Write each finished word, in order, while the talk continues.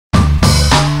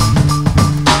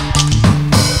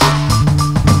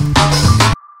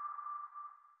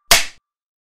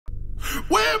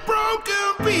We're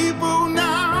broken people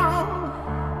now.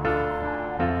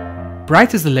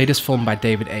 Bright is the latest film by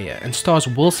David Ayer and stars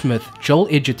Will Smith, Joel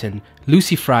Edgerton,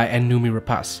 Lucy Fry and Noomi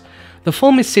Rapace. The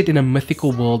film is set in a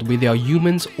mythical world where there are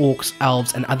humans, orcs,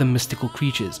 elves and other mystical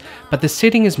creatures, but the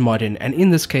setting is modern and in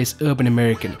this case urban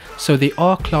American, so there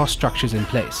are class structures in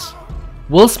place.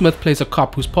 Will Smith plays a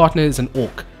cop whose partner is an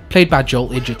orc, played by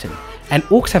Joel Edgerton, and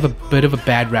orcs have a bit of a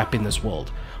bad rap in this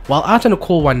world. While out on a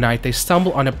call one night, they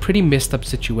stumble on a pretty messed up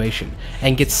situation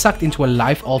and get sucked into a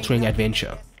life-altering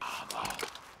adventure.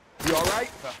 You alright?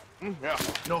 Yeah.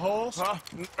 No holes?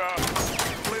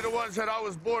 Only the ones that I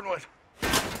was born with.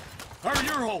 How are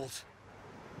your holes?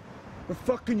 The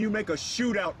fuck can you make a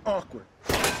shootout awkward?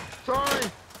 Sorry.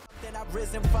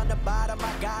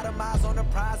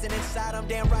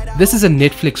 This is a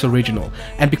Netflix original,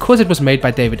 and because it was made by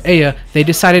David Ayer, they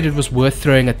decided it was worth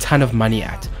throwing a ton of money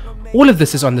at. All of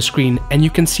this is on the screen and you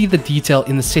can see the detail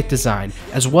in the set design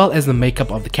as well as the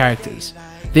makeup of the characters.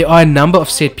 There are a number of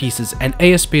set pieces and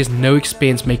Ayer spares no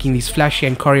expense making these flashy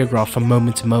and choreographed from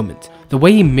moment to moment. The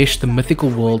way he meshed the mythical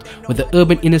world with the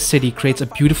urban inner city creates a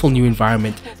beautiful new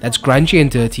environment that's grungy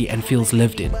and dirty and feels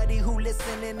lived in.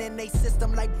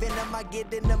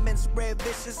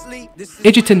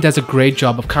 Edgerton does a great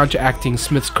job of counteracting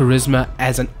Smith's charisma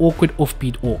as an awkward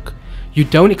offbeat orc. You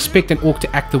don't expect an orc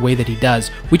to act the way that he does,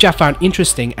 which I found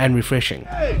interesting and refreshing.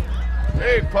 Hey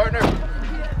partner,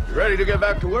 you ready to get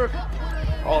back to work?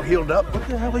 All healed up? What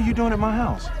the hell are you doing at my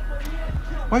house?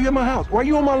 Why are you at my house? Why are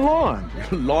you on my lawn?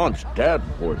 Launch dad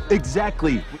report.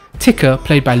 Exactly. Ticker,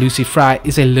 played by Lucy Fry,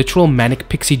 is a literal manic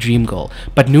pixie dream girl,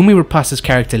 but Noomi Rapace's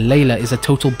character Layla is a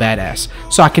total badass,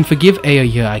 so I can forgive Ayer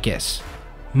here I guess.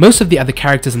 Most of the other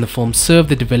characters in the film serve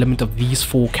the development of these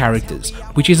four characters,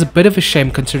 which is a bit of a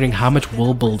shame considering how much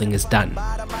world building is done.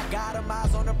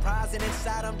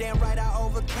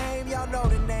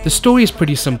 The story is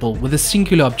pretty simple, with a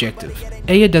singular objective.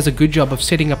 Ayer does a good job of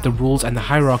setting up the rules and the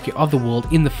hierarchy of the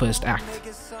world in the first act.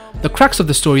 The crux of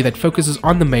the story that focuses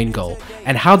on the main goal,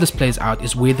 and how this plays out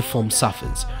is where the film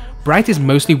suffers. Bright is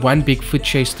mostly one big foot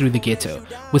chase through the ghetto,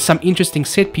 with some interesting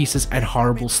set pieces and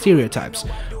horrible stereotypes,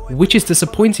 which is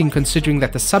disappointing considering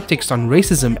that the subtext on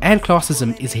racism and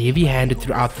classism is heavy-handed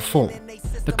throughout the film.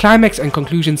 The climax and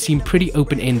conclusion seem pretty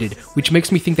open-ended, which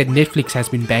makes me think that Netflix has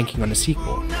been banking on a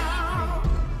sequel.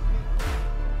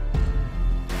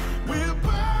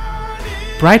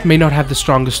 Bright may not have the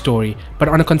strongest story, but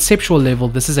on a conceptual level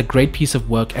this is a great piece of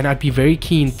work and I'd be very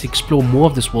keen to explore more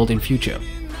of this world in future.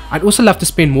 I'd also love to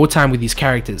spend more time with these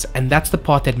characters, and that's the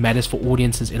part that matters for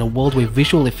audiences in a world where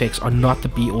visual effects are not the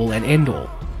be-all and end-all.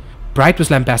 Bright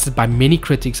was lambasted by many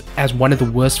critics as one of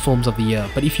the worst films of the year,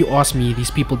 but if you ask me,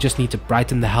 these people just need to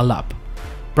brighten the hell up.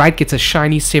 Bright gets a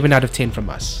shiny 7 out of 10 from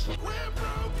us.